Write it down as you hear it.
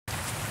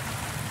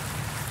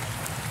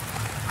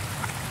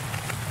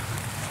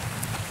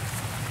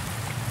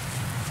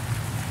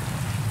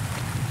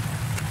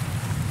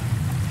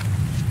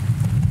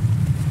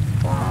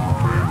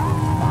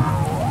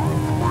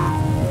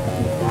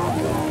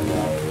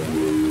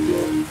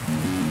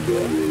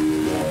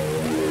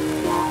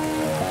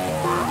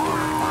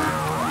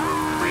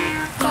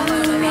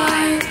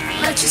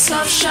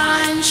yourself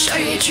shine, show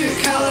your true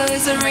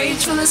colors and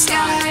reach for the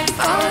sky.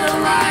 Follow the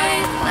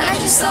light,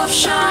 let yourself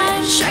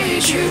shine, show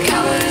your true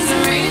colors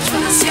and reach for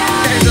the sky.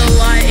 There's a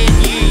light in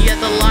you, yet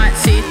the light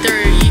see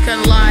through. You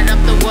can light up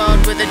the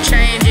world with a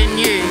change in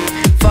you.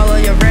 Follow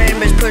your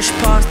rainbows, push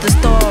past the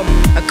storm,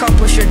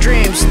 accomplish your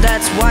dreams,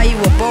 that's why you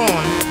were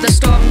born. The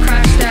storm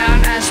crashed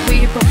down as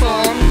we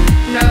performed.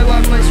 No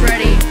one was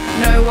ready,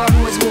 no one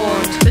was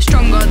warned. The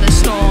stronger the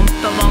storm,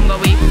 the longer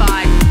we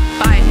fight.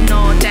 Fighting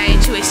all day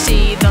till we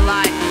see the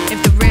light. If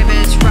the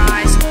rivers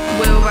rise,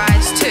 we'll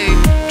rise too.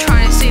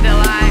 Trying to see the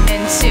light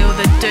and seal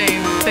the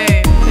doom.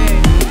 Boom, boom.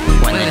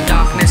 When the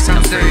darkness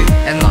comes through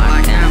and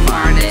light can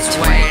find its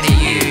way to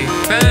you.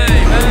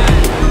 Boom,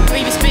 boom.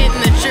 We be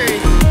spitting the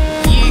truth.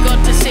 You got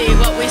to see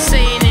what we've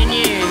seen in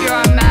you. You're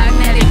a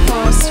magnetic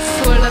force,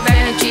 full of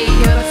energy.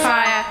 You're the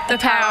fire, the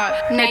power,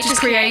 nature's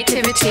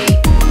creativity.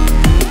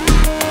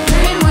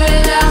 Read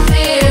without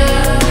fear,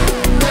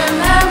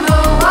 remember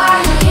why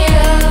you're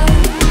here.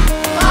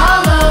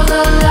 Follow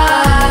the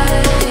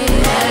light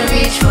and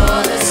reach for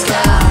the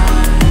sky.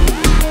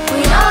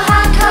 We all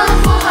have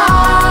colorful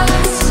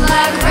hearts,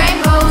 like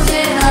rainbows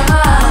in our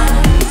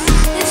minds.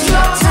 It's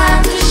your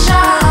time to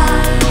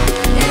shine,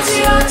 it's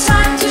your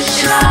time to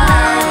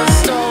shine. The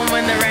storm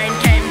when the rain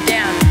came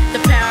down, the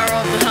power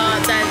of the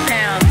heart that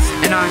pounds.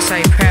 And I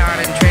say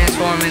proud and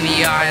transform in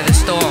the eye of the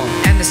storm.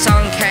 And the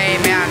sun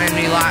came out and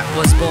new light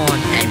was born.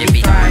 And to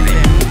be thriving,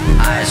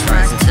 eyes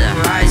rising to the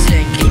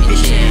horizon. Keep your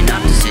chin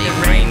up to see a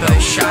rainbow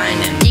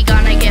shining. You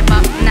gonna give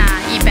up? Nah,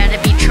 you better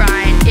be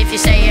trying. If you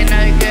say you're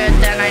no good,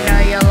 then I know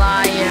you're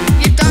lying.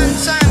 You've done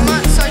so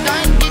much, so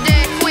don't you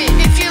dare quit.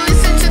 If you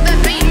listen to the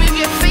beat, move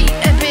your feet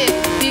a bit.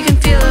 You can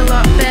feel a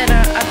lot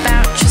better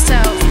about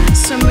yourself.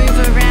 So move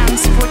around,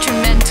 support your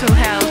mental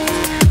health.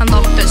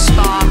 Unlock the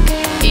spark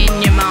in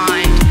your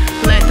mind.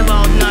 Let the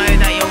world know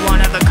that you're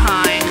one of a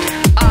kind.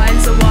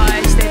 Eyes are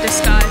wise, they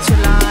disguise your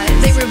lies.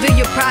 They reveal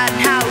your pride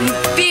and how you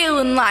feel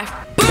in life.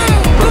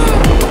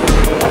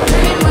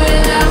 Read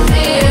without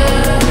fear,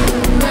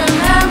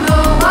 remember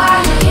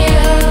why you're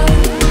here.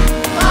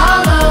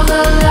 Follow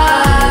the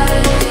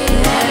light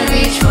and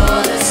reach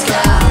for the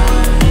sky.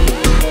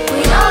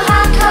 We all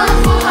have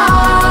colorful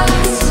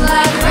hearts,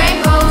 like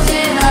rainbows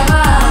in our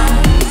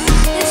minds.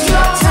 It's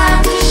your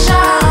time to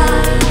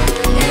shine,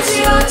 it's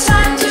your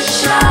time to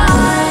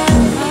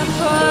shine. I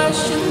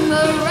push in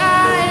the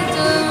right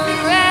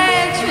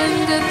direction,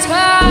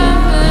 determination,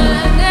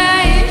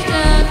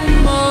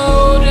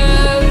 motivation.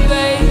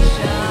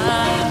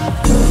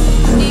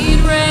 Need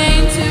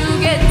rain to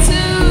get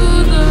to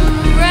the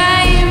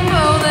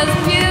rainbow. There's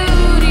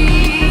beauty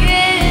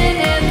in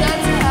it,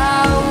 that's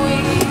how we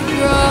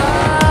grow.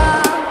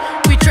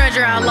 We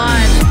treasure our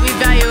lives, we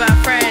value our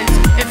friends.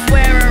 If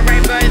we're a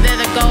rainbow, they're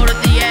the gold at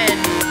the end.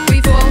 We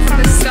fall from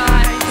the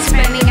sky,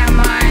 expanding our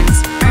minds,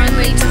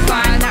 only to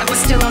find that we're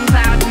still on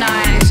cloud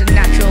nine. It's a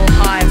natural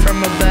high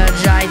from a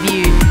bird's eye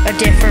view, a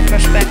different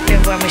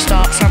perspective when we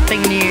start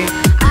something new.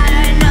 I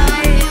don't know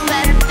who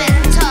better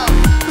been told.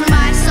 From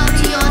my soul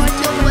to yours,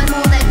 filled with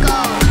more than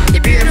gold.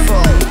 You're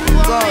beautiful,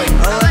 glowing,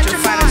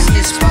 electrifying to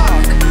your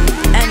spark,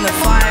 and the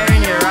fire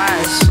in your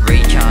eyes.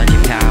 Recharge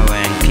your power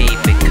and keep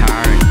it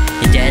current.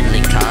 You're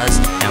deadly cuz,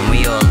 and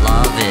we all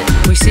love it.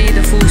 We see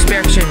the full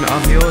spectrum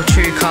of your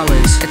true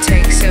colors. It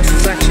takes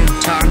self-reflection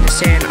to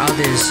understand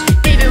others.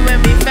 Even when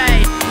we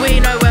fade, we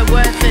know we're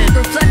worth it.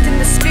 Reflecting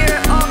the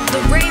spirit of the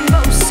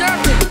rainbow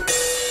serpent.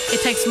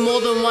 It takes more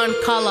than one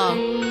color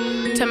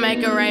to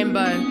make a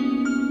rainbow.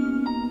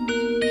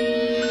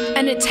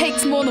 And it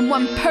takes more than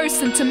one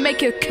person to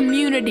make a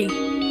community.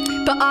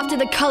 But after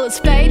the colors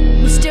fade,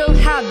 we still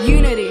have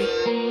unity.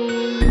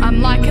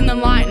 I'm liking the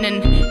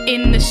lightning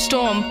in the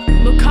storm.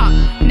 Look up,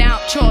 now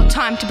it's your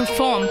time to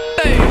perform.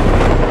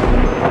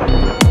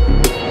 Boom!